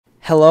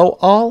Hello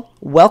all,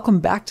 welcome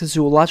back to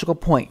Zoological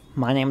Point.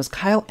 My name is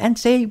Kyle, and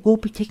today we'll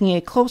be taking a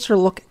closer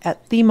look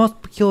at the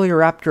most peculiar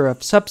raptor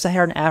of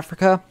sub-Saharan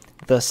Africa,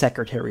 the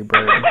secretary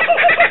bird.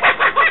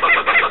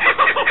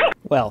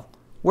 Well,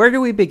 where do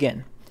we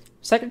begin?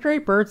 Secretary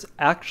birds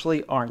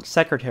actually aren't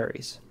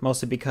secretaries,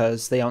 mostly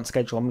because they don't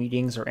schedule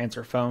meetings or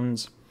answer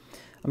phones.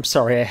 I'm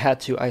sorry I had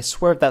to, I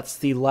swear that's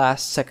the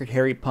last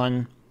secretary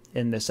pun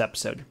in this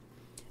episode.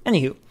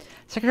 Anywho,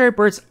 secretary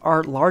birds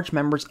are large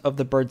members of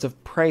the birds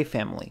of prey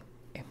family.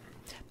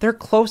 Their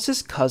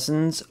closest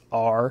cousins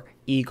are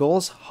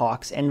eagles,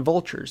 hawks, and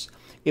vultures,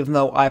 even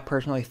though I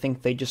personally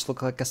think they just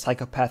look like a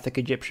psychopathic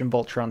Egyptian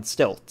vulture on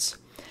stilts.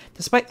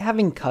 Despite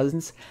having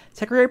cousins,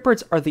 secretary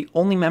birds are the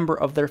only member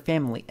of their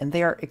family, and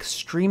they are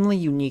extremely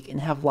unique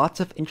and have lots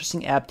of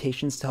interesting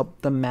adaptations to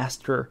help them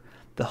master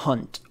the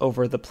hunt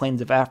over the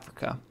plains of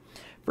Africa.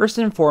 First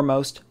and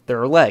foremost,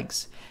 their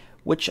legs,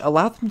 which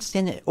allow them to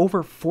stand at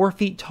over 4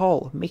 feet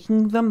tall,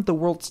 making them the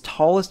world's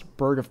tallest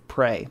bird of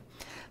prey.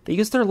 They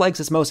use their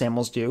legs as most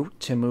animals do,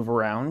 to move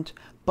around,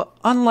 but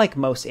unlike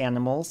most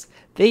animals,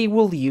 they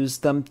will use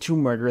them to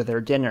murder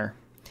their dinner.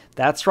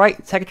 That's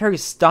right,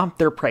 secretaries stomp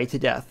their prey to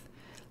death.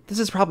 This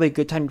is probably a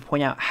good time to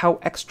point out how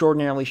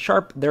extraordinarily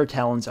sharp their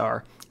talons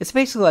are. It's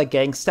basically like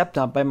getting stepped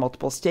on by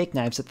multiple steak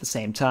knives at the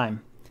same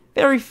time.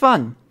 Very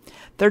fun!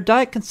 Their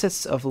diet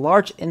consists of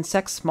large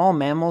insects, small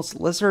mammals,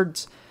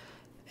 lizards,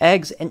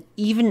 eggs, and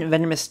even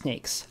venomous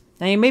snakes.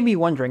 Now you may be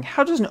wondering,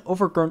 how does an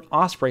overgrown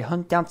osprey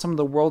hunt down some of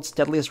the world's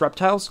deadliest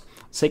reptiles?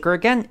 Secret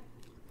again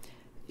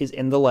is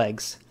in the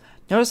legs.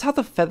 Notice how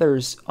the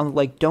feathers on the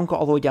leg don't go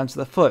all the way down to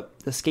the foot.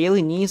 The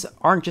scaly knees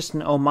aren't just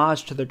an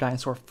homage to their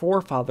dinosaur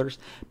forefathers,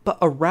 but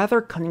a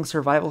rather cunning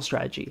survival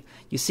strategy.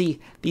 You see,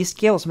 these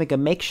scales make a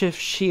makeshift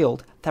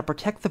shield that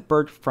protect the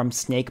bird from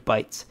snake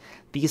bites.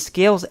 These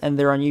scales and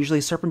their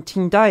unusually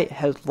serpentine diet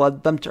has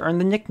led them to earn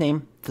the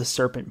nickname the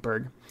serpent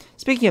bird.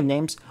 Speaking of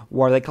names,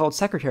 why are they called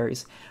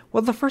secretaries?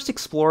 Well, the first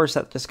explorers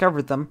that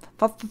discovered them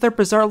thought that their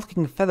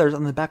bizarre-looking feathers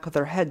on the back of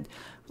their head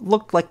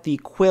looked like the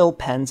quill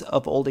pens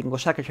of Old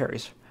English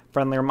secretaries.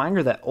 Friendly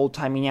reminder that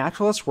old-timey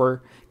naturalists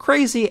were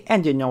crazy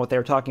and didn't know what they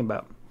were talking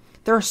about.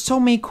 There are so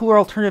many cooler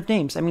alternative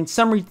names. I mean,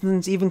 some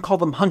regions even call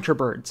them hunter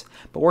birds,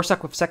 but we're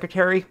stuck with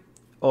secretary.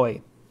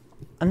 Oi.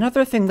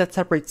 Another thing that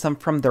separates them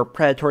from their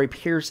predatory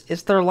peers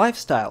is their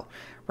lifestyle.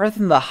 Rather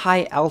than the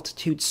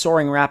high-altitude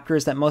soaring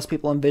raptors that most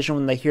people envision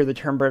when they hear the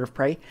term bird of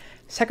prey,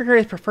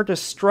 secretaries prefer to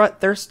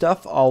strut their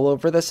stuff all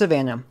over the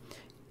savannah.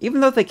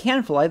 Even though they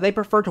can fly, they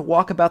prefer to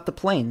walk about the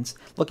plains,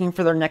 looking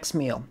for their next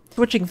meal.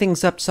 Switching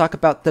things up to talk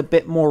about the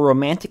bit more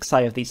romantic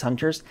side of these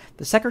hunters,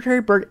 the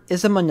secretary bird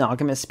is a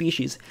monogamous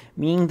species,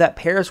 meaning that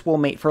pairs will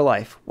mate for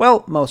life.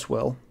 Well, most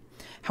will.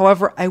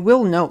 However, I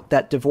will note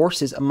that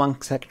divorces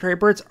among secretary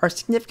birds are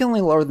significantly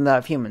lower than that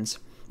of humans,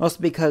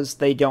 mostly because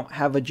they don't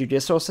have a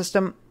judicial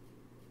system.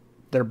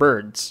 They're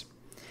birds.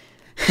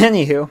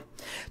 Anywho,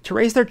 to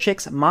raise their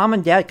chicks, mom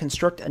and dad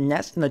construct a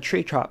nest in the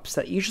treetops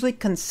that usually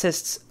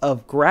consists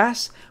of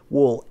grass,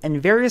 wool,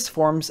 and various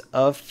forms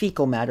of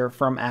fecal matter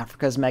from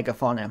Africa's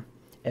megafauna.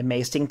 It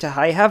may sting to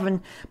high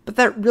heaven, but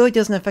that really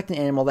doesn't affect an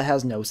animal that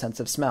has no sense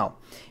of smell.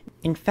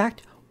 In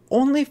fact,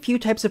 only a few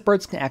types of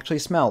birds can actually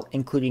smell,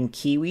 including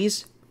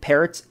kiwis,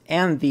 parrots,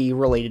 and the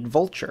related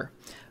vulture.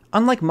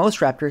 Unlike most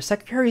raptors,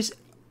 secretaries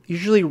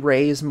usually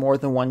raise more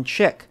than one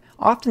chick,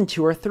 often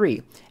 2 or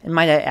 3, and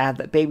might I add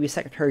that baby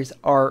secretaries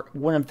are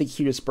one of the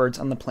cutest birds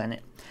on the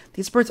planet.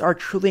 These birds are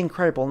truly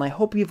incredible, and I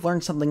hope you've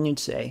learned something new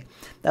today.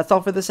 That's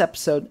all for this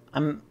episode.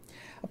 I'm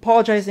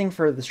apologizing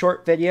for the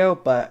short video,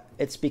 but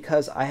it's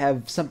because I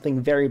have something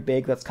very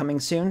big that's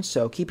coming soon,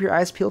 so keep your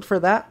eyes peeled for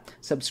that.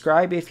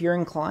 Subscribe if you're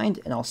inclined,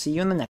 and I'll see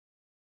you in the next